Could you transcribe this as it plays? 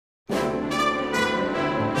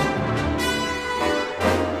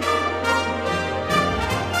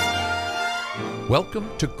Welcome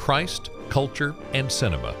to Christ, Culture, and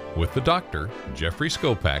Cinema with the Dr. Jeffrey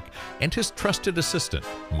Skopak and his trusted assistant,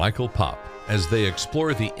 Michael Popp, as they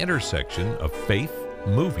explore the intersection of faith,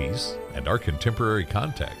 movies, and our contemporary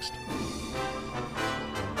context.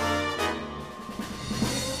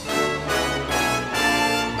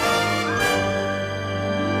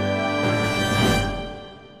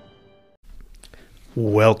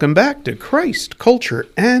 Welcome back to Christ, Culture,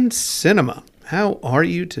 and Cinema. How are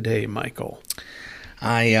you today, Michael?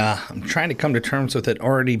 I'm trying to come to terms with it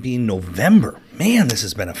already being November. Man, this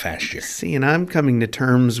has been a fast year. See, and I'm coming to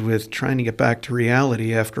terms with trying to get back to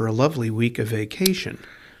reality after a lovely week of vacation.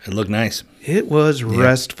 It looked nice. It was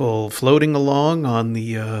restful, floating along on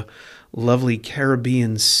the lovely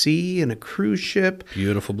Caribbean Sea in a cruise ship.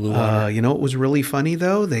 Beautiful blue water. You know what was really funny,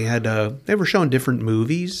 though? They were showing different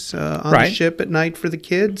movies on the ship at night for the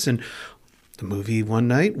kids, and the movie one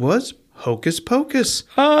night was Hocus Pocus.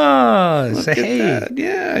 Hey.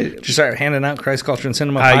 Yeah. Did you start handing out Christ, Culture, and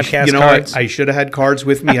Cinema podcast cards? I should have had cards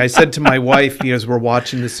with me. I said to my wife, because we're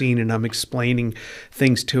watching the scene and I'm explaining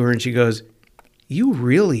things to her, and she goes, "You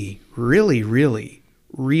really, really, really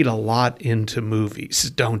read a lot into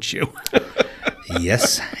movies, don't you?"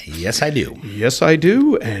 Yes, I do. Yes, I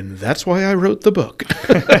do, and that's why I wrote the book.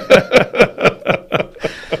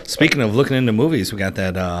 Speaking of looking into movies, we got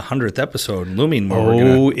that 100th episode looming where we're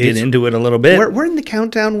going to get into it a little bit. We're in the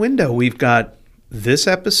countdown window. We've got this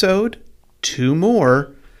episode, 2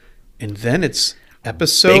 more, and then it's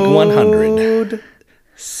episode... Big 100.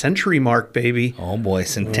 Century mark, baby. Oh, boy,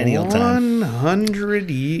 centennial time.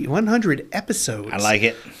 100 episodes. I like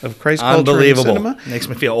it. Of Christ, Culture, and Cinema. Makes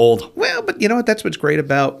me feel old. Well, but you know what? That's what's great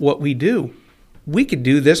about what we do. We could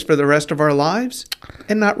do this for the rest of our lives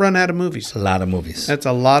and not run out of movies. A lot of movies. That's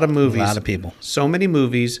a lot of movies. A lot of people. So many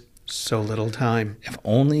movies, so little time. If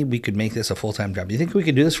only we could make this a full-time job. Do you think we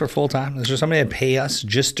could do this for full-time? Is there somebody that'd pay us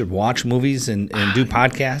just to watch movies and do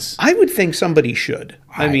podcasts? I would think somebody should.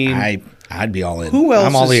 I'd be all in.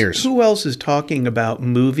 I'm all ears. Who else is talking about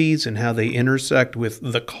movies and how they intersect with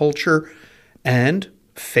the culture and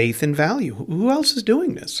faith and value? Who else is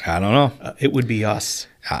doing this? I don't know. It would be us.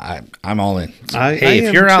 I'm all in. So, Hey,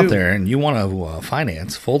 if you're out there and you want to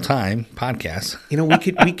finance full-time podcasts, you know, we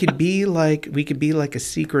could be like a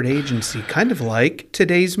secret agency, kind of like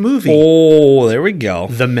today's movie. Oh, there we go.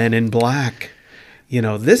 The Men in Black. You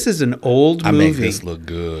know, this is an old movie. I make this look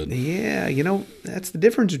good. Yeah, you know, that's the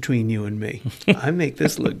difference between you and me. I make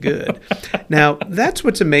this look good. Now, that's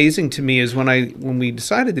what's amazing to me is when we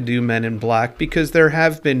decided to do Men in Black, because there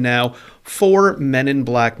have been now 4 Men in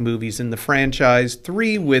Black movies in the franchise,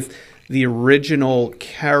 3 with the original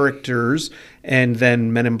characters, and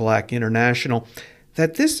then Men in Black International,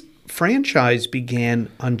 that this franchise began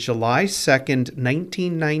on July 2nd,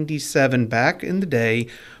 1997, back in the day,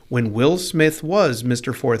 when Will Smith was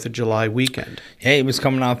Mr. 4th of July weekend. Yeah, he was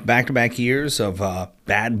coming off back-to-back years of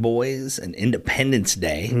Bad Boys and Independence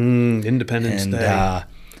Day. Independence Day.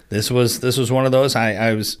 This was one of those.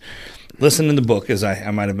 I was listening to the book, as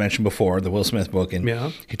I might have mentioned before, the Will Smith book, and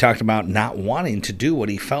he talked about not wanting to do what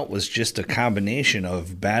he felt was just a combination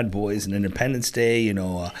of Bad Boys and Independence Day, you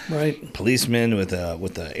know, policemen with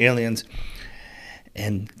the aliens.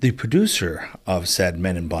 And the producer of said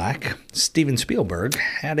Men in Black, Steven Spielberg,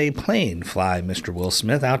 had a plane fly Mr. Will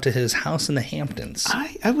Smith out to his house in the Hamptons.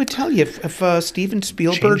 I would tell you, if Steven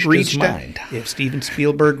Spielberg reached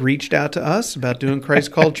out to us about doing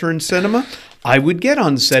Christ, Culture, and Cinema, I would get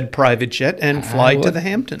on said private jet and fly to the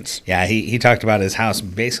Hamptons. Yeah, he talked about his house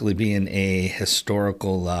basically being a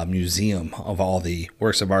historical museum of all the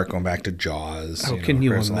works of art going back to Jaws. Can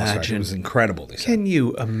you imagine? It was incredible. Can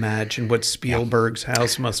you imagine what Spielberg's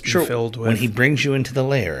house must be filled with? When he brings you into the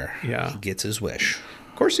lair, he gets his wish.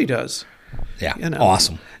 Of course he does. Yeah,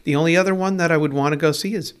 awesome. The only other one that I would want to go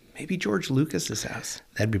see is maybe George Lucas's house.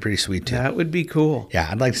 That'd be pretty sweet, too. That would be cool. Yeah,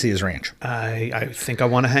 I'd like to see his ranch. I think I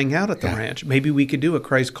want to hang out at the ranch. Maybe we could do a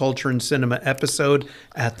Christ, Culture, and Cinema episode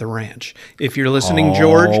at the ranch. If you're listening,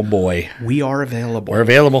 George. Oh, boy. We are available. We're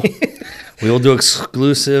available. We will do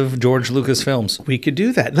exclusive George Lucas films. We could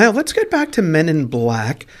do that. Now, let's get back to Men in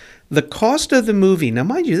Black. The cost of the movie. Now,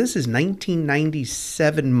 mind you, this is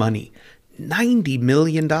 1997 money. $90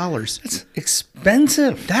 million. That's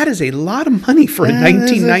expensive. That is a lot of money for a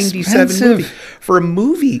 1997 movie. For a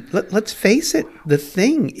movie, let's face it, the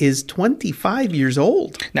thing is 25 years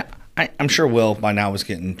old. Now, I'm sure Will by now was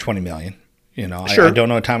getting $20 million. You know, sure. I don't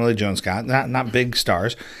know what Tommy Lee Jones got. Not big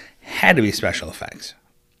stars. Had to be special effects.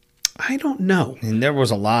 I don't know. And there was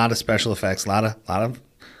a lot of special effects, a lot of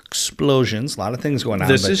explosions, a lot of things going on.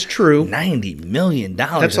 This is true. $90 million.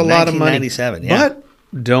 That's a lot of money. Yeah. But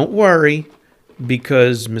don't worry.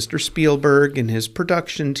 because Mr. Spielberg and his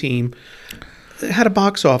production team had a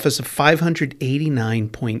box office of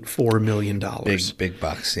 $589.4 million. Big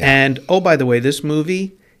bucks, yeah. And, oh, by the way, this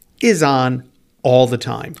movie is on all the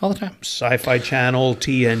time. All the time. Sci-Fi Channel,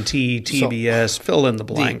 TNT, TBS, fill in the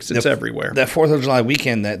blanks. It's everywhere. That 4th of July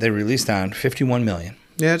weekend that they released on, 51 million.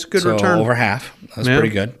 Yeah, it's a good return. Over half. That's pretty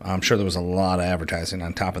good. I'm sure there was a lot of advertising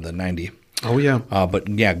on top of the 90. Oh, yeah. But,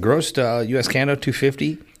 yeah, grossed U.S. Canada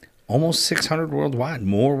 250, almost 600 worldwide.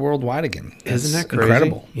 More worldwide again. Isn't that crazy?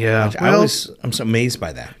 Incredible. Yeah. I'm so amazed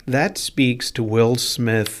by that. That speaks to Will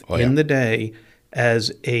Smith in the day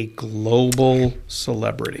as a global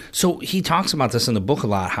celebrity. So he talks about this in the book a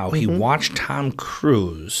lot, how he watched Tom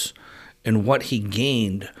Cruise and what he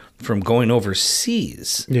gained from going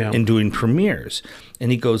overseas and doing premieres.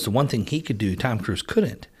 And he goes, the one thing he could do, Tom Cruise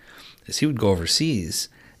couldn't, is he would go overseas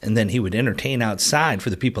and then he would entertain outside for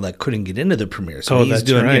the people that couldn't get into the premiere. So he's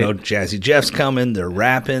doing, Jazzy Jeff's coming, they're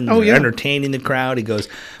rapping, they're entertaining the crowd. He goes,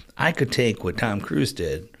 I could take what Tom Cruise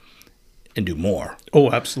did and do more. Oh,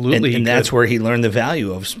 absolutely. And that's where he learned the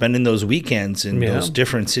value of spending those weekends in those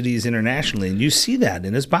different cities internationally. And you see that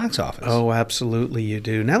in his box office. Oh, absolutely you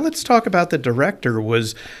do. Now let's talk about the director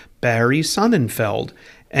was Barry Sonnenfeld.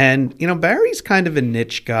 And, Barry's kind of a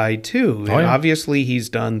niche guy too. Oh, yeah. Obviously he's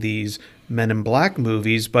done these Men in Black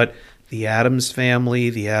movies, but The Addams Family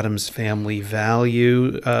Values.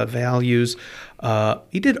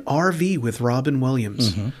 He did RV with Robin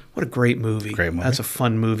Williams. What a great movie. Great movie. That's a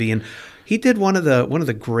fun movie. And he did one of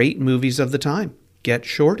the great movies of the time, Get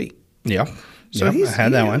Shorty. Yeah. So I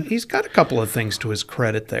had that one. He's got a couple of things to his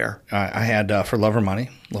credit there. I had For Love or Money,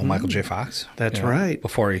 little Michael J. Fox. That's right.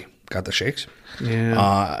 Before he got the shakes.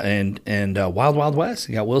 Yeah. And Wild Wild West.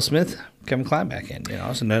 You got Will Smith, Kevin Kline back in.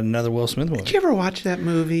 It's another Will Smith movie. Did you ever watch that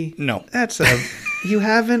movie? No. You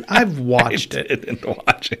haven't? I've watched I didn't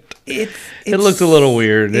watch it. It looked a little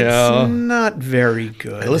weird. It's not very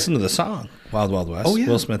good. I listened to the song, Wild Wild West. Oh, yeah.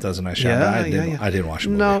 Will Smith does a nice job. I didn't watch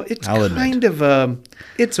the movie. No, it's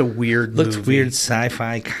it's a weird movie. Looks weird,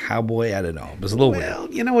 sci-fi, cowboy. I don't know. It was a little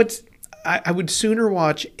weird. Well, I would sooner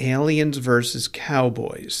watch Aliens versus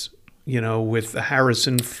Cowboys, with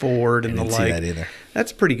Harrison Ford and the like. I didn't see that either.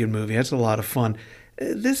 That's a pretty good movie. That's a lot of fun.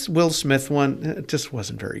 This Will Smith one just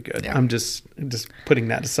wasn't very good. Yeah. I'm just putting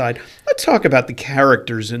that aside. Let's talk about the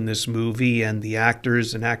characters in this movie and the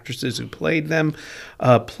actors and actresses who played them.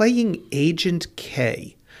 Playing Agent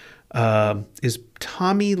K is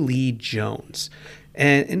Tommy Lee Jones.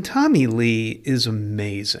 And Tommy Lee is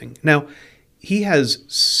amazing. Now, he has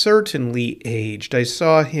certainly aged. I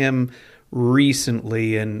saw him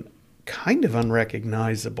recently and kind of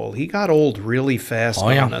unrecognizable. He got old really fast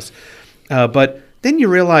on us. But then you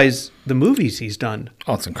realize the movies he's done.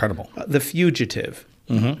 Oh, it's incredible. The Fugitive.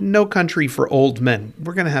 No Country for Old Men.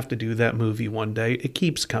 We're going to have to do that movie one day. It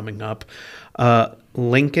keeps coming up.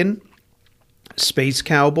 Lincoln. Space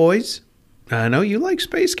Cowboys. I know you like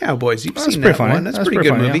Space Cowboys. You've seen that one. That's a pretty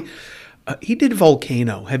good movie. He did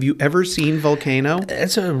Volcano. Have you ever seen Volcano?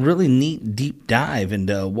 It's a really neat deep dive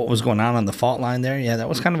into what was going on the fault line there. Yeah, that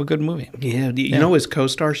was kind of a good movie. Yeah, you know his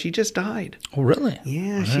co-star, she just died. Oh, really?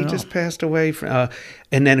 Yeah, she just passed away.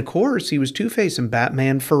 And then, of course, he was Two-Face in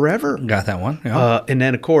Batman Forever. Got that one, yeah. And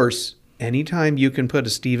then, of course, anytime you can put a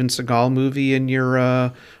Steven Seagal movie in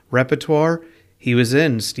your repertoire, he was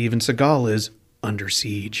in. Steven Seagal is Under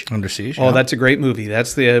Siege. Under Siege. Oh, that's a great movie.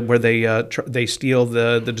 That's where they steal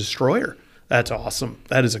the destroyer. That's awesome.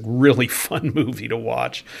 That is a really fun movie to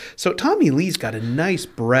watch. So Tommy Lee's got a nice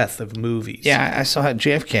breadth of movies. Yeah, I saw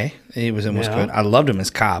JFK. He was good. I loved him as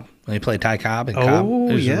Cobb. When he played Ty Cobb in Cobb.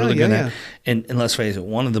 He was really good at it. And let's face it,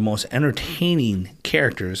 one of the most entertaining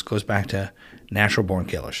characters goes back to Natural Born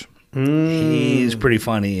Killers. He's pretty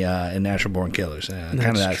funny in Natural Born Killers. Kind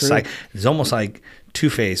of that. It's almost like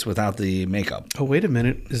Two-Face without the makeup. Oh, wait a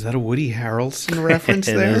minute. Is that a Woody Harrelson reference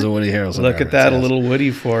there? It is a Woody Harrelson Look at that, a little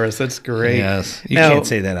Woody for us. That's great. Yes. You can't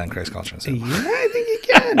say that on Christ Culture. So. Yeah, I think you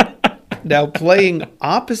can. Now, playing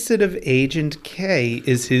opposite of Agent K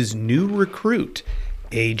is his new recruit,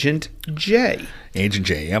 Agent J. Agent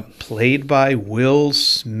J, yep. Played by Will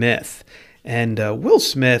Smith. And Will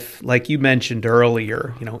Smith, like you mentioned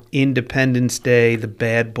earlier, Independence Day, the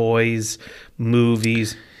Bad Boys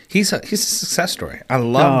movies. He's a success story. I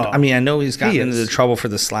know he's gotten into the trouble for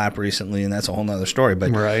the slap recently, and that's a whole nother story.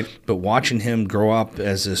 But watching him grow up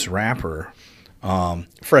as this rapper,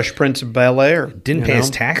 Fresh Prince of Bel-Air, didn't pay his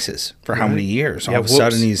taxes for how many years? All of a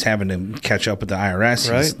sudden, he's having to catch up with the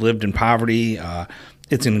IRS. He's lived in poverty.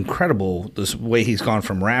 It's incredible this way he's gone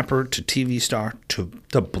from rapper to TV star to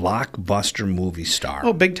the blockbuster movie star.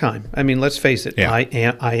 Oh, big time. I mean, let's face it. Yeah.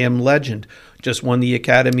 I Am Legend just won the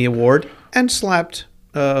Academy Award. and slapped,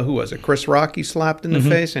 who was it? Chris Rock he slapped in the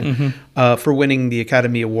face for winning the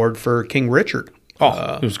Academy Award for King Richard.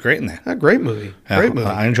 Oh, it was great in there. A great movie. Great movie.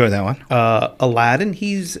 I enjoyed that one. Aladdin,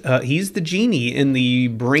 he's the genie in the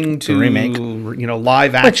remake.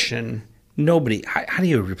 Live action. Nobody. How do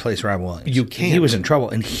you replace Robin Williams? You can't. He was in trouble,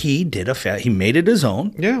 and he did he made it his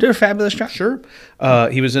own. Yeah. Did a fabulous job. Sure.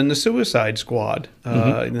 He was in the Suicide Squad,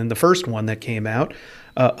 in the first one that came out.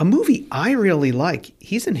 A movie I really like.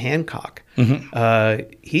 He's in Hancock.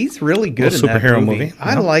 He's really good in that superhero movie.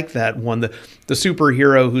 I like that one. The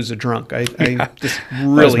superhero who's a drunk. I just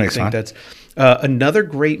really think that's another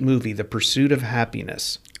great movie. The Pursuit of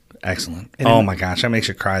Happiness. Excellent. Oh my gosh, that makes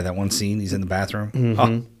you cry. That one scene. He's in the bathroom.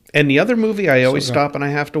 Oh. And the other movie I always stop and I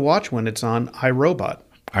have to watch when it's on, iRobot.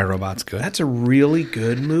 iRobot's good. That's a really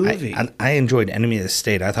good movie. I enjoyed Enemy of the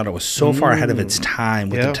State. I thought it was so far ahead of its time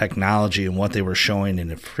with the technology and what they were showing,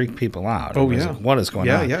 and it freaked people out. Oh, yeah. Like, what is going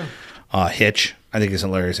on? Yeah. Hitch. I think he's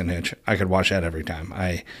hilarious in Hitch. I could watch that every time.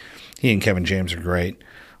 He and Kevin James are great.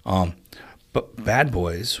 But Bad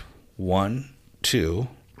Boys 1, 2,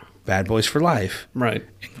 Bad Boys for Life. Right.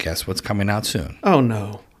 And guess what's coming out soon? Oh,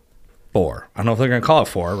 no. 4. I don't know if they're going to call it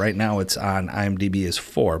 4. Right now it's on IMDb as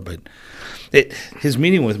 4, but his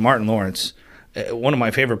meeting with Martin Lawrence, one of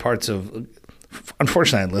my favorite parts of,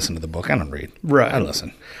 unfortunately I listen to the book. I don't read. Right. I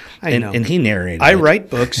listen. I know. And he narrated I it. write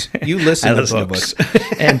books. You listen to books.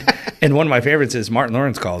 and one of my favorites is Martin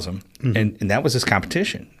Lawrence calls him, and that was his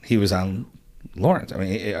competition. He was on Lawrence. I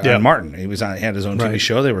mean, on Martin. He had his own TV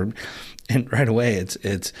show. They were, and right away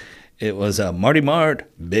it was Marty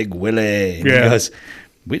Mart, Big Willie. And he goes,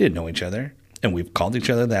 we didn't know each other, and we've called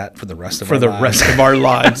each other that for the rest of our lives. rest of our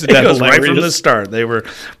lives. It was right from the start. They were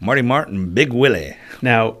Marty Martin and Big Willie.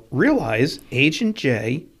 Now, realize Agent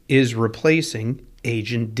J is replacing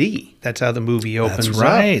Agent D. That's how the movie opens up.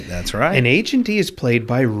 That's right. And Agent D is played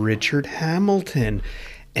by Richard Hamilton.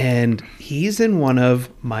 And he's in one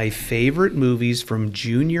of my favorite movies from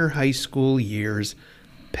junior high school years,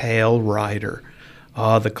 Pale Rider.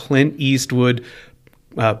 The Clint Eastwood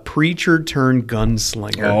preacher turned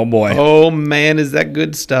gunslinger. Oh boy. Oh man, is that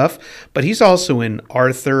good stuff. But he's also in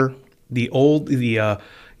Arthur, the movie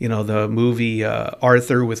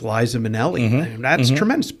Arthur with Liza Minnelli. That's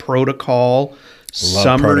tremendous. Protocol,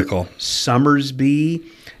 Protocol. Summersby,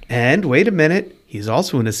 and wait a minute, he's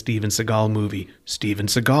also in a Steven Seagal movie. Steven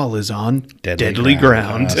Seagal is on Deadly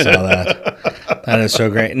Ground. I saw that. That is so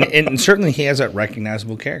great. And certainly he has that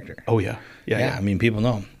recognizable character. Oh yeah. Yeah. I mean, people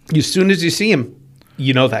know him. As soon as you see him,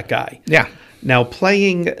 you know that guy. Yeah. Now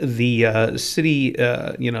playing the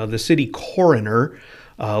city coroner,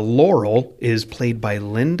 Laurel is played by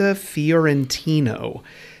Linda Fiorentino,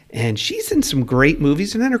 and she's in some great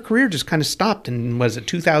movies. And then her career just kind of stopped in, was it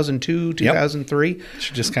 2002, 2003? Yep.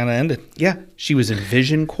 She just kind of ended. Yeah, she was in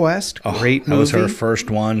Vision Quest. Great movie. That was her first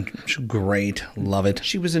one. Great, love it.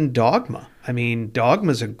 She was in Dogma. I mean,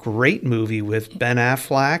 Dogma's a great movie with Ben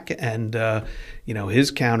Affleck and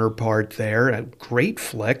his counterpart there. A great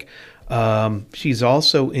flick. She's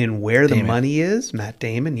also in Where the Money Is, Matt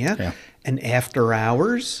Damon, yeah. And After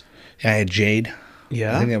Hours. Yeah, I had Jade.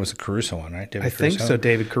 Yeah. I think that was the Caruso one, right? I think so,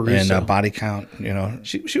 David Caruso. And Body Count,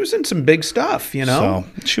 She was in some big stuff, So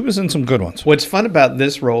she was in some good ones. What's fun about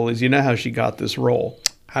this role is you know how she got this role.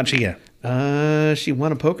 How'd she get it? She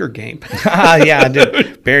won a poker game. Yeah, I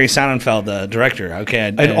did. Barry Sonnenfeld, the director. Okay, I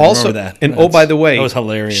remember that. And by the way, that was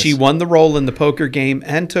hilarious. She won the role in the poker game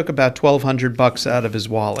and took about $1,200 out of his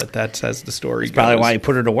wallet. That's as the story goes. Probably why he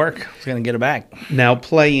put her to work. He's going to get it back. Now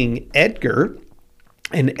playing Edgar,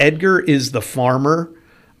 and Edgar is the farmer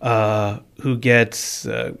who gets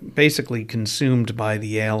basically consumed by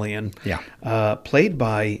the alien. Yeah. Played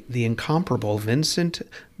by the incomparable Vincent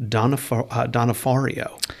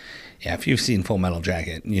D'Onofrio. Yeah, if you've seen Full Metal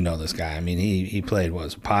Jacket, you know this guy. I mean, he played,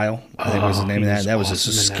 Pyle? I think was the name of that. That was the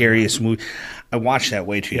scariest movie. I watched that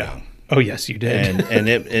way too young. Oh, yes, you did. And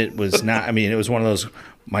it was not, I mean, it was one of those,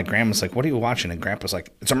 my grandma's like, what are you watching? And Grandpa's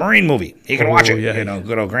like, it's a Marine movie. You can watch it. Yeah.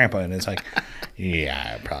 Good old Grandpa. And it's like,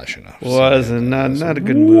 yeah, I probably shouldn't have. Not a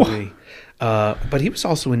good movie. But he was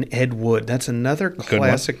also in Ed Wood. That's another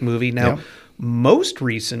classic movie. Now, most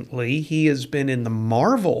recently, he has been in the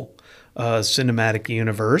Marvel cinematic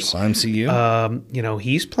universe. MCU.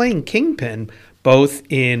 He's playing Kingpin both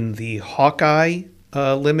in the Hawkeye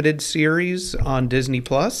limited series on Disney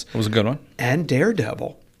Plus. It was a good one. And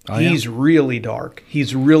Daredevil. He's really dark.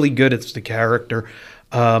 He's really good at the character.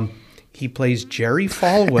 He plays Jerry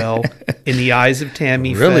Falwell in The Eyes of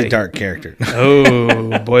Tammy Faye. Really dark character.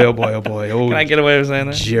 Oh, boy, oh, boy, oh, boy. Oh, can I get away with saying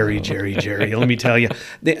that? Jerry. Let me tell you.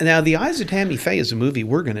 Now, The Eyes of Tammy Faye is a movie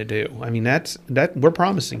we're going to do. I mean, that we're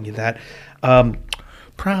promising you that.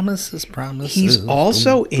 Promises. He's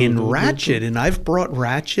also in Ratchet, and I've brought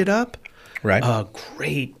Ratchet up. Right. A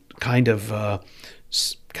great kind of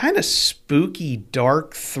spooky,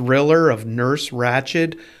 dark thriller of Nurse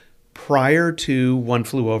Ratched prior to One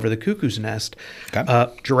Flew Over the Cuckoo's Nest.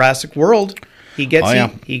 Okay. Jurassic World, he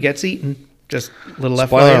gets eaten. Just a little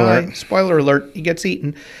FYI. Spoiler alert, he gets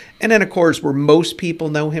eaten. And then, of course, where most people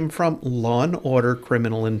know him from, Law and Order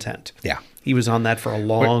Criminal Intent. Yeah. He was on that for a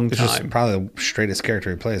long time. Just probably the straightest character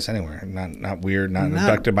he plays anywhere. Not weird, not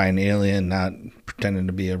abducted by an alien, not pretending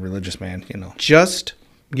to be a religious man, Just,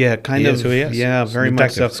 kind of. Is who he is. Yeah, He's very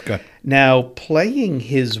much so. It's good. Now, playing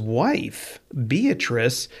his wife,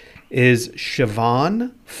 Beatrice, is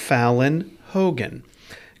Siobhan Fallon Hogan.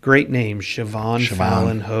 Great name, Siobhan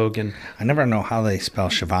Fallon Hogan. I never know how they spell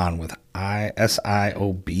Siobhan with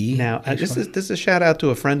Siob. Now, this is a shout out to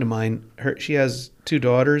a friend of mine. She has 2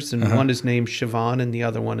 daughters, and one is named Siobhan, and the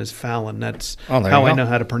other one is Fallon. That's how I know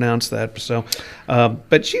how to pronounce that. So,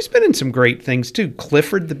 but she's been in some great things too.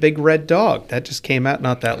 Clifford the Big Red Dog, that just came out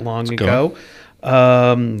not that long ago.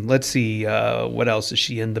 Let's see, what else is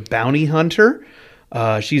she in? The Bounty Hunter.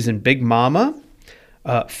 She's in Big Mama.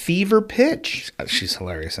 Fever Pitch. She's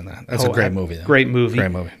hilarious in that. That's a great movie, though. Great movie.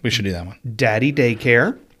 Great movie. We should do that one. Daddy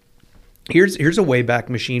Daycare. Here's a Wayback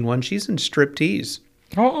Machine one. She's in Striptease.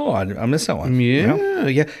 Oh, I missed that one.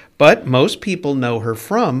 Yeah. But most people know her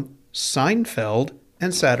from Seinfeld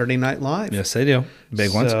and Saturday Night Live. Yes, they do.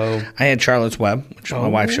 Big ones. I had Charlotte's Web, which my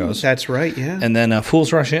wife shows. That's right, yeah. And then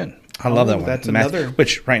Fools Rush In. I love that one. That's another.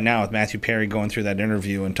 Which right now with Matthew Perry going through that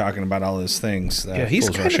interview and talking about all his things. He's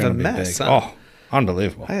Fools kind Rush of In a mess. Oh,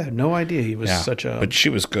 unbelievable. I had no idea he was such a... But she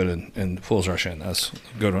was good in Fools Rush In. That's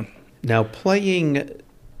a good one. Now, playing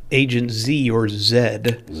Agent Z or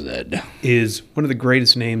Zed is one of the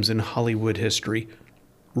greatest names in Hollywood history.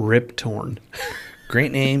 Rip Torn.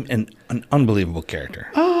 Great name and an unbelievable character.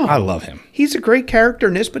 Oh, I love him. He's a great character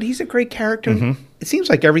in this, but he's a great character. Mm-hmm. It seems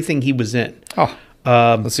like everything he was in. Oh,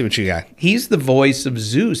 let's see what you got. He's the voice of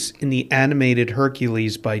Zeus in the animated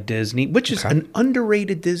Hercules by Disney, which is an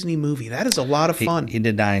underrated Disney movie. That is a lot of fun. He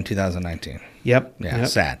did die in 2019. Yep. Yeah,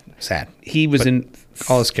 sad. He was in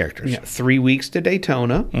all his characters. 3 Weeks to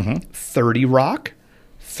Daytona, 30 Rock,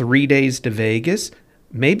 3 Days to Vegas,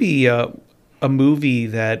 maybe a movie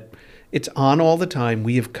that it's on all the time.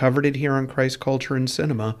 We have covered it here on Christ Culture and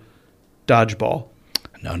Cinema, Dodgeball.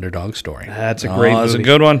 An underdog story. That's a great movie. That's a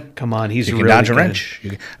good one. Come on, he's really good. Dodge a wrench.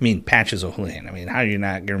 Patches O'Houlihan. How do you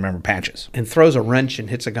not remember Patches? And throws a wrench and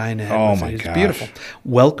hits a guy in the head. Oh, my gosh. It's beautiful.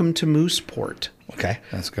 Welcome to Mooseport. Okay,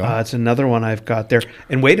 let's go. It's another one I've got there.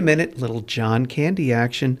 And wait a minute, little John Candy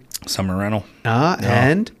action. Summer Rental.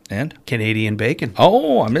 And Canadian Bacon.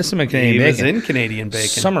 Oh, I miss him in Canadian Bacon. He was in Canadian Bacon.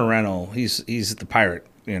 Summer Rental. He's the pirate,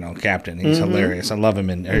 captain. He's hilarious. I love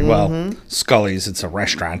him in Scully's. It's a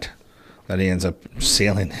restaurant that he ends up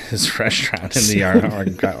sailing his restaurant in the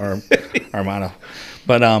Armada.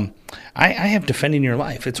 But I have Defending Your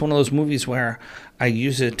Life. It's one of those movies where I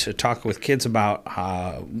use it to talk with kids about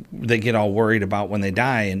they get all worried about when they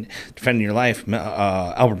die. And Defending Your Life,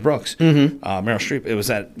 Albert Brooks, Meryl Streep. It was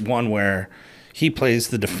that one where he plays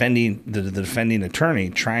the defending attorney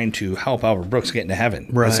trying to help Albert Brooks get into heaven.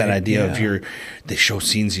 Right, it's that idea of they show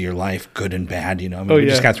scenes of your life, good and bad. We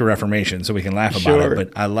just got through Reformation, so we can laugh about it.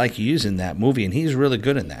 But I like using that movie, and he's really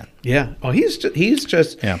good in that. Yeah. Oh,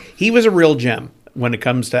 he was a real gem when it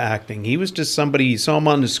comes to acting. He was just somebody, you saw him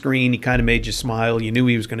on the screen, he kind of made you smile. You knew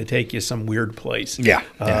he was going to take you some weird place. Yeah.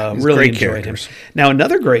 Really enjoyed him. Now,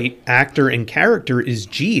 another great actor and character is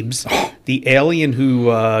Jeeves, the alien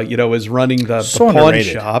who, is running the pawn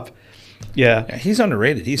shop. Yeah. He's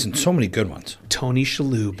underrated. He's in so many good ones. Tony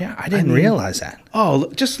Shalhoub. Yeah, I didn't realize that.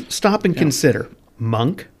 Oh, just stop and consider.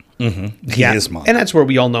 Monk. Mm-hmm. He is Monk. And that's where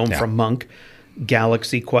we all know him from, Monk.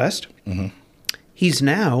 Galaxy Quest. Mm-hmm. He's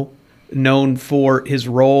now known for his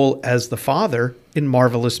role as the father in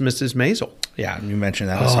Marvelous Mrs. Maisel. Yeah, you mentioned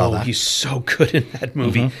that. I saw that. He's so good in that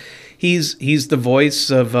movie. Mm-hmm. He's the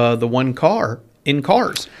voice of the one car in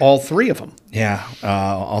Cars, all 3 of them. Yeah.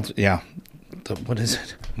 What is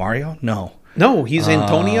it? Mario? No, he's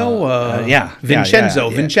Antonio. Vincenzo.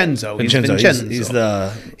 Vincenzo.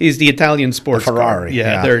 He's the Italian sports Ferrari. Car.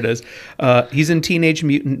 Yeah, there it is. He's in Teenage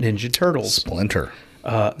Mutant Ninja Turtles. Splinter.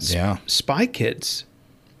 Spy Kids.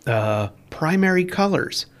 Primary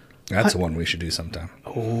Colors. That's the one we should do sometime.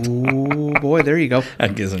 Oh, boy, there you go.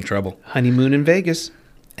 That gives him trouble. Honeymoon in Vegas.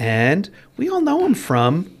 And we all know him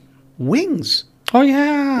from Wings. Oh,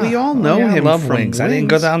 yeah. We all know him I love from Wings. I didn't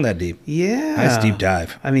go down that deep. Yeah. Nice deep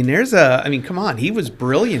dive. Come on. He was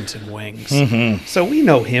brilliant in Wings. Mm-hmm. So we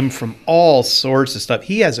know him from all sorts of stuff.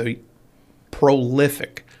 He has a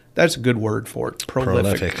prolific That's a good word for it.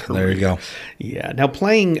 Prolific. There you go. Yeah. Now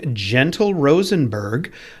playing Gentle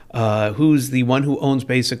Rosenberg, who's the one who owns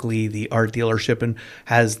basically the art dealership and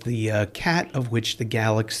has the cat of which the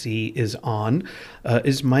galaxy is on,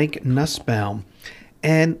 is Mike Nussbaum.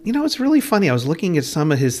 And, you know, it's really funny. I was looking at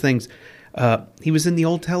some of his things. He was in the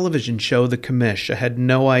old television show, The Commish. I had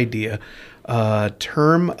no idea.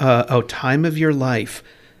 Time of Your Life.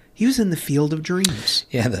 He was in the Field of Dreams.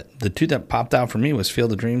 Yeah, the two that popped out for me was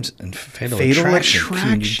Field of Dreams and Fatal Attraction.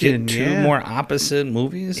 Can you get two more opposite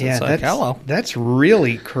movies? Yeah, it's like, hello. That's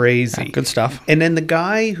really crazy. Yeah, good stuff. And then the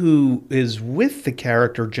guy who is with the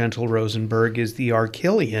character Gentle Rosenberg is the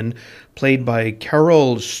Archillian, played by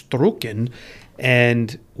Karol Strukin.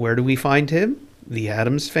 And where do we find him? The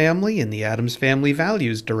Addams Family and the Addams Family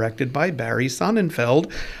Values, directed by Barry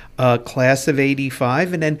Sonnenfeld, class of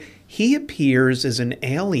 85. And then he appears as an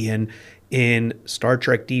alien in Star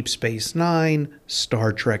Trek Deep Space Nine,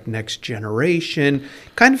 Star Trek Next Generation.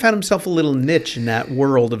 Kind of found himself a little niche in that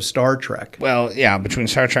world of Star Trek. Well, yeah, between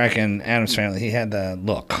Star Trek and Addams Family, he had the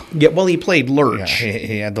look. Yeah, well, he played Lurch. Yeah,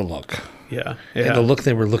 he had the look. Yeah. He had the look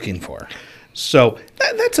they were looking for. So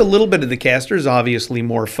that's a little bit of the cast. There's obviously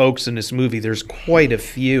more folks in this movie. There's quite a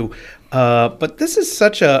few. But this is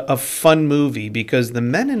such a fun movie because the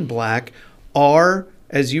Men in Black are,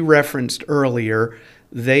 as you referenced earlier,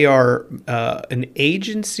 they are an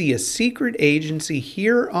agency, a secret agency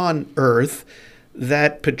here on Earth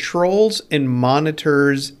that patrols and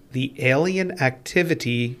monitors the alien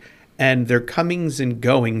activity and their comings and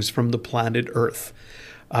goings from the planet Earth.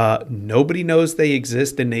 Nobody knows they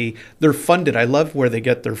exist, and they're funded. I love where they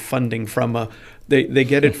get their funding from. They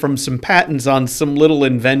get it from some patents on some little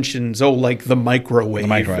inventions. Oh, like the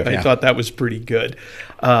microwave. I thought that was pretty good.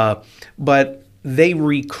 But they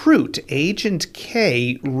recruit. Agent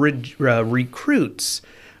K recruits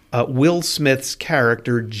Will Smith's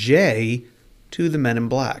character Jay to the Men in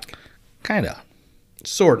Black. Kind of.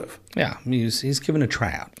 Sort of. Yeah, he's given a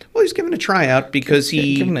tryout. Well, he's given a tryout because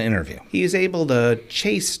given an interview. He is able to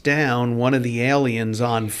chase down one of the aliens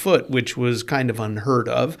on foot, which was kind of unheard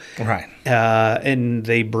of. Right. And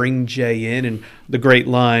they bring Jay in, and the great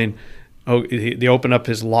line, they open up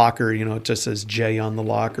his locker, you know, it just says Jay on the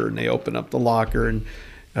locker, and they open up the locker and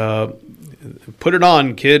put it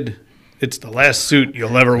on, kid. It's the last suit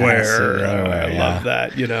you'll ever wear. I love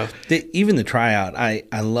that, you know. Even the tryout, I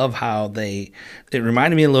love how it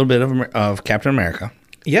reminded me a little bit of Captain America.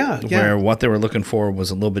 Yeah. Where what they were looking for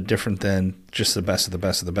was a little bit different than just the best of the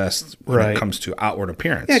best of the best when it comes to outward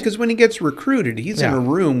appearance. Yeah, because when he gets recruited, he's in a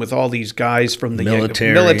room with all these guys from the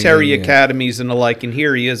military academies and the like, and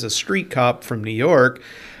here he is, a street cop from New York.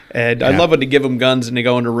 And I love when they give them guns and they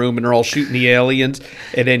go in a room and they're all shooting the aliens.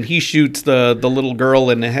 And then he shoots the little girl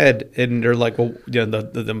in the head. And they're like, well, you know,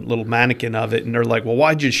 the little mannequin of it. And they're like, well,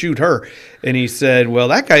 why'd you shoot her? And he said, well,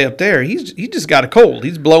 that guy up there, he just got a cold.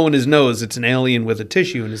 He's blowing his nose. It's an alien with a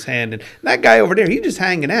tissue in his hand. And that guy over there, he's just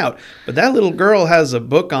hanging out. But that little girl has a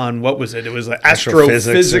book on, what was it? It was like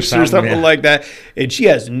astrophysics or something like that. And she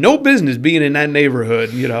has no business being in that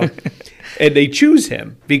neighborhood, you know. And they choose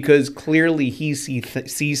him because clearly he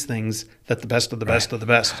sees things that the best of the best of the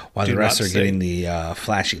best while the rest are getting the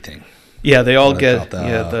flashy thing. Yeah, they all get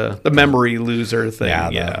the memory loser thing.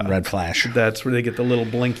 Yeah, the red flash. That's where they get the little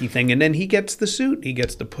blinky thing. And then he gets the suit. He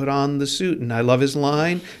gets to put on the suit. And I love his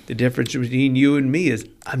line. The difference between you and me is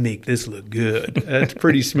I make this look good. That's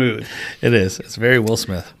pretty smooth. It is. It's very Will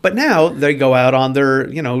Smith. But now they go out on their,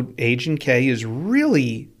 you know, Agent K is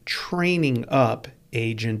really training up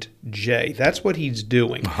Agent J. That's what he's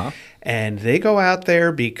doing. And they go out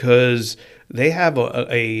there because they have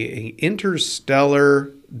a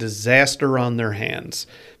interstellar disaster on their hands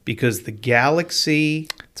because the galaxy...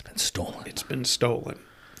 It's been stolen.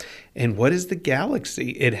 And what is the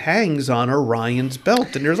galaxy? It hangs on Orion's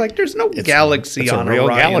belt. And there's no galaxy on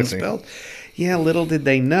Orion's belt. Yeah, little did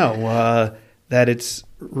they know that it's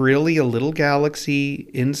really a little galaxy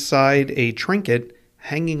inside a trinket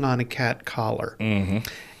hanging on a cat collar.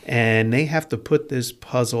 And they have to put this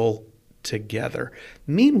puzzle together.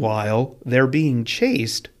 Meanwhile, they're being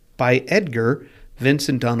chased by Edgar,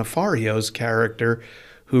 Vincent D'Onofrio's character,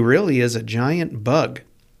 who really is a giant bug.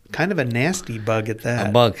 Kind of a nasty bug at that.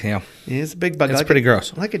 A bug, yeah. It's a big bug. It's pretty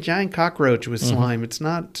gross. Like a giant cockroach with slime. It's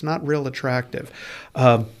not real attractive.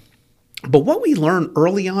 But what we learn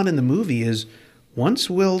early on in the movie is once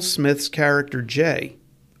Will Smith's character Jay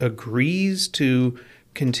agrees to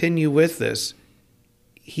continue with this,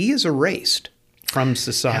 he is erased from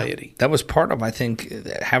society. Yeah, that was part of, I think,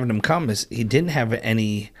 having him come is he didn't have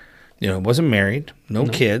any, wasn't married, no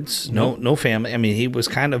kids, no family. I mean, he was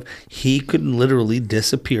he could literally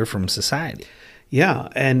disappear from society. Yeah,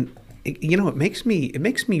 and it makes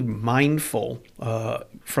me mindful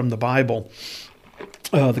from the Bible.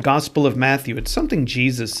 The Gospel of Matthew. It's something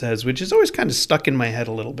Jesus says, which is always kind of stuck in my head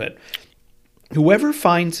a little bit. Whoever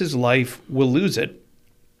finds his life will lose it,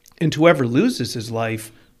 and whoever loses his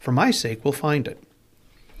life for my sake will find it.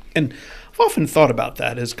 And I've often thought about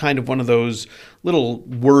that as kind of one of those little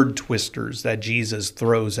word twisters that Jesus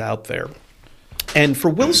throws out there. And for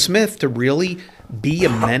Will Smith to really be a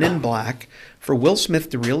Men in Black, for Will Smith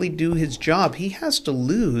to really do his job, he has to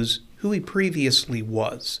lose who he previously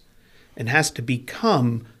was and has to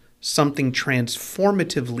become something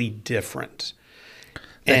transformatively different.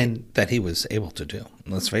 And that he was able to do.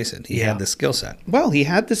 Let's face it, he had the skill set. Well, he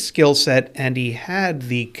had the skill set and he had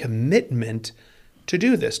the commitment to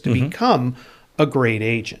do this, to become a great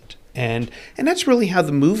agent. And that's really how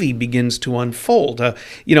the movie begins to unfold.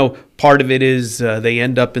 Part of it is they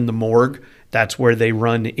end up in the morgue. That's where they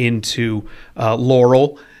run into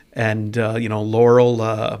Laurel. And,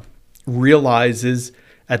 Laurel realizes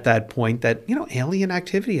at that point that, alien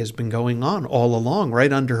activity has been going on all along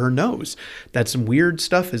right under her nose, that some weird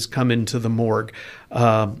stuff has come into the morgue.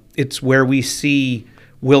 It's where we see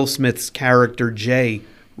Will Smith's character, Jay,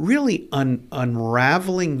 really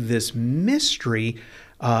unraveling this mystery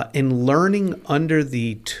and learning under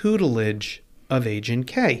the tutelage of Agent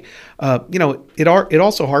K. It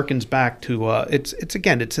also harkens back to, it's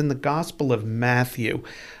in the Gospel of Matthew.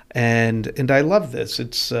 And I love this.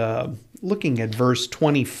 It's looking at verse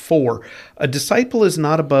 24. A disciple is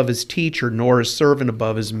not above his teacher, nor a servant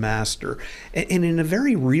above his master. And in a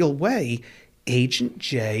very real way, Agent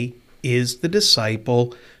J is the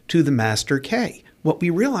disciple to the Master K. What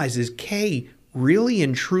we realize is K really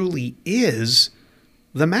and truly is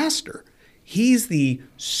the master. He's the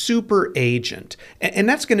super agent. And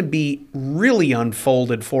that's going to be really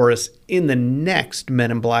unfolded for us in the next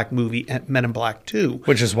Men in Black movie, Men in Black 2.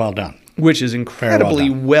 Which is well done. Which is incredibly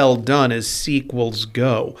well done as sequels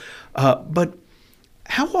go. But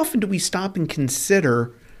how often do we stop and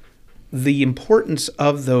consider the importance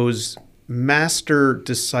of those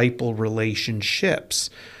master-disciple relationships?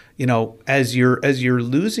 As you're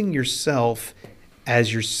losing yourself,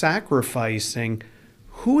 as you're sacrificing,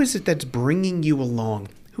 who is it that's bringing you along?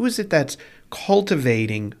 Who is it that's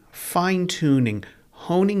cultivating, fine-tuning,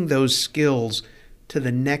 honing those skills to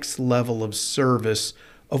the next level of service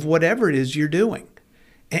of whatever it is you're doing?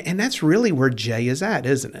 And that's really where Jay is at,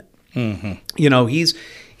 isn't it? Mm-hmm.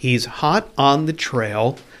 He's hot on the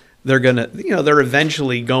trail. They're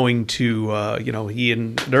eventually going to,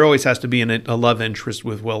 there always has to be a love interest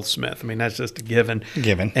with Will Smith. I mean, that's just a given.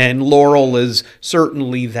 And Laurel is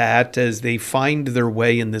certainly that, as they find their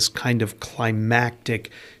way in this kind of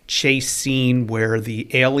climactic chase scene where the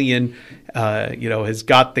alien, has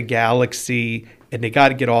got the galaxy and they got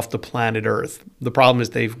to get off the planet Earth. The problem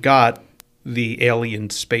is they've got the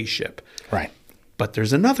alien spaceship. Right. But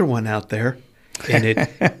there's another one out there. And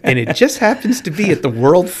it just happens to be at the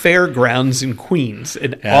World Fairgrounds in Queens.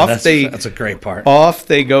 And that's a great part. Off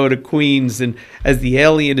they go to Queens, and as the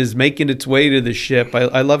alien is making its way to the ship,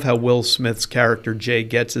 I love how Will Smith's character Jay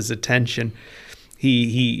gets his attention.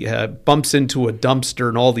 He bumps into a dumpster,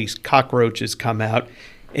 and all these cockroaches come out,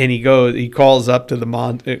 and he calls up to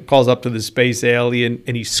the space alien,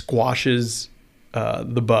 and he squashes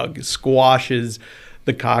the bug, squashes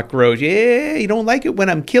the cockroach. Yeah, you don't like it when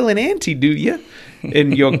I'm killing Auntie, do you?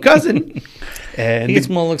 And your cousin. And he gets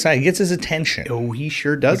more looks out. He gets his attention. Oh, he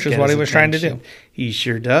sure does. Which is what he was trying to do. He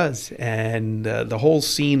sure does. And the whole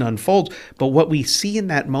scene unfolds. But what we see in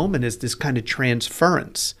that moment is this kind of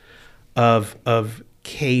transference of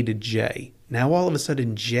K to J. Now all of a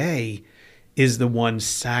sudden J is the one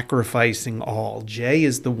sacrificing all. J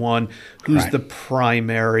is the one who's the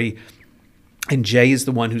primary. And J is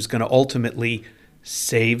the one who's going to ultimately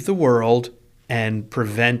save the world and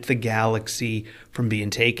prevent the galaxy from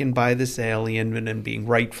being taken by this alien and then being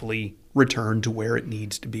rightfully returned to where it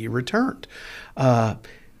needs to be returned. I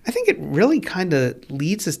think it really kind of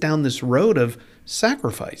leads us down this road of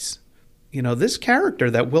sacrifice. This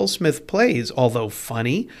character that Will Smith plays, although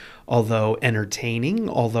funny, although entertaining,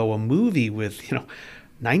 although a movie with,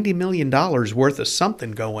 $90 million worth of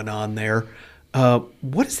something going on there,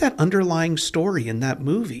 what is that underlying story in that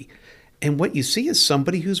movie? And what you see is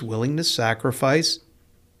somebody who's willing to sacrifice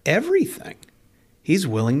everything. He's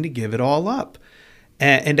willing to give it all up.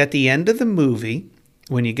 And at the end of the movie,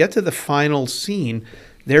 when you get to the final scene,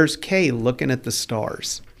 there's Kay looking at the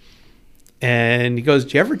stars. And he goes,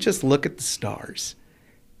 "Do you ever just look at the stars?"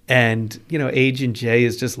 And, Agent J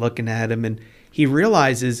is just looking at him, and he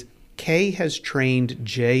realizes Kay has trained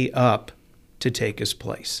Jay up to take his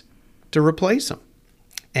place, to replace him.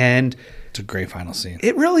 And it's a great final scene.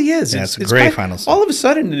 It really is. Yeah, it's a great final scene. All of a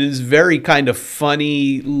sudden, it is very kind of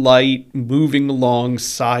funny, light, moving along,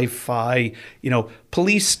 sci-fi,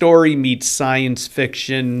 police story meets science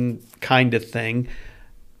fiction kind of thing.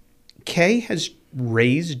 Kay has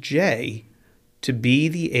raised Jay to be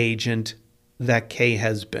the agent that Kay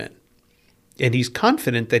has been. And he's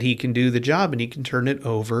confident that he can do the job and he can turn it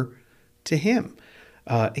over to him.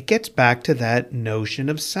 It gets back to that notion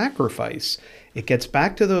of sacrifice. It gets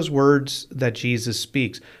back to those words that Jesus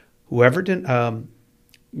speaks. Where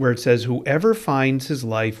it says, whoever finds his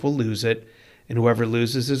life will lose it, and whoever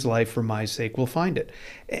loses his life for my sake will find it.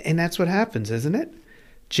 And that's what happens, isn't it?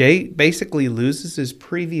 Jay basically loses his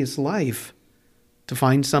previous life to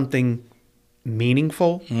find something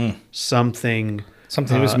meaningful, something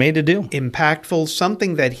he was made to do, impactful,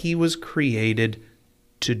 something that he was created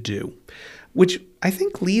to do, which I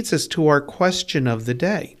think leads us to our question of the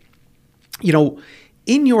day.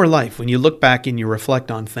 In your life, when you look back and you reflect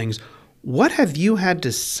on things, what have you had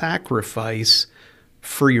to sacrifice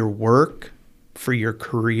for your work, for your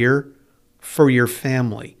career, for your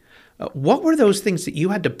family? What were those things that you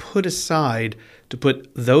had to put aside to put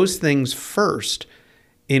those things first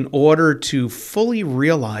in order to fully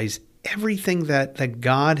realize everything that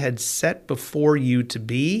God had set before you to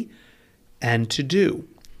be and to do?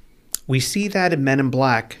 We see that in Men in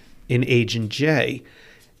Black in Agent J,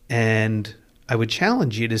 and I would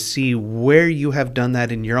challenge you to see where you have done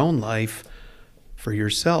that in your own life for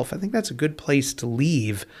yourself. I think that's a good place to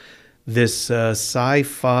leave this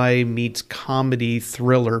sci-fi meets comedy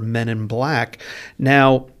thriller Men in Black.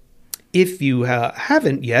 Now, if you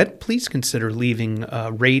haven't yet, please consider leaving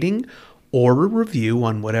a rating or a review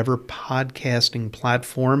on whatever podcasting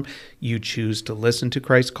platform you choose to listen to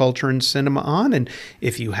Christ Culture and Cinema on. And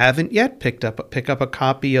if you haven't yet, pick up a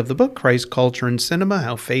copy of the book, Christ Culture and Cinema,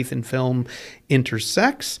 How Faith and Film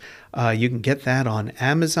Intersects. You can get that on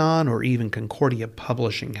Amazon or even Concordia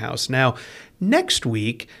Publishing House. Now, next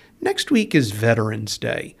week is Veterans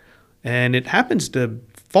Day, and it happens to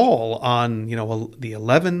fall on, the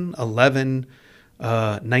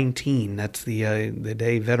 11/11/19. That's the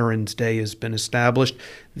day Veterans Day has been established.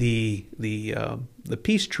 The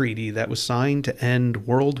peace treaty that was signed to end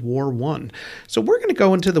World War I. So we're going to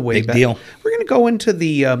go into the way back. Deal. We're going to go into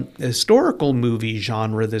the historical movie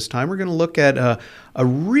genre this time. We're going to look at a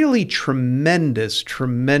really tremendous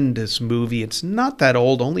movie. It's not that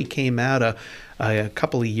old. Only came out a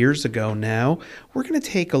couple of years ago now. We're going to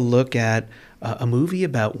take a look at a movie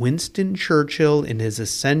about Winston Churchill in his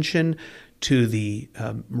ascension to the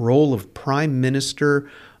role of Prime Minister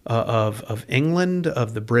of England,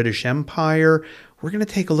 of the British Empire. We're going to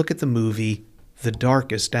take a look at the movie The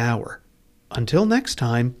Darkest Hour. Until next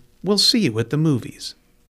time, we'll see you at the movies.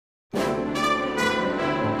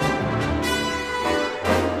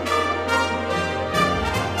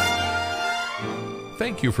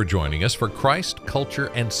 Thank you for joining us for Christ,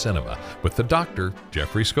 Culture, and Cinema with the Dr.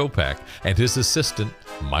 Jeffrey Skopak and his assistant,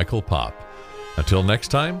 Michael Popp. Until next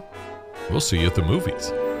time, we'll see you at the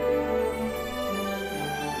movies.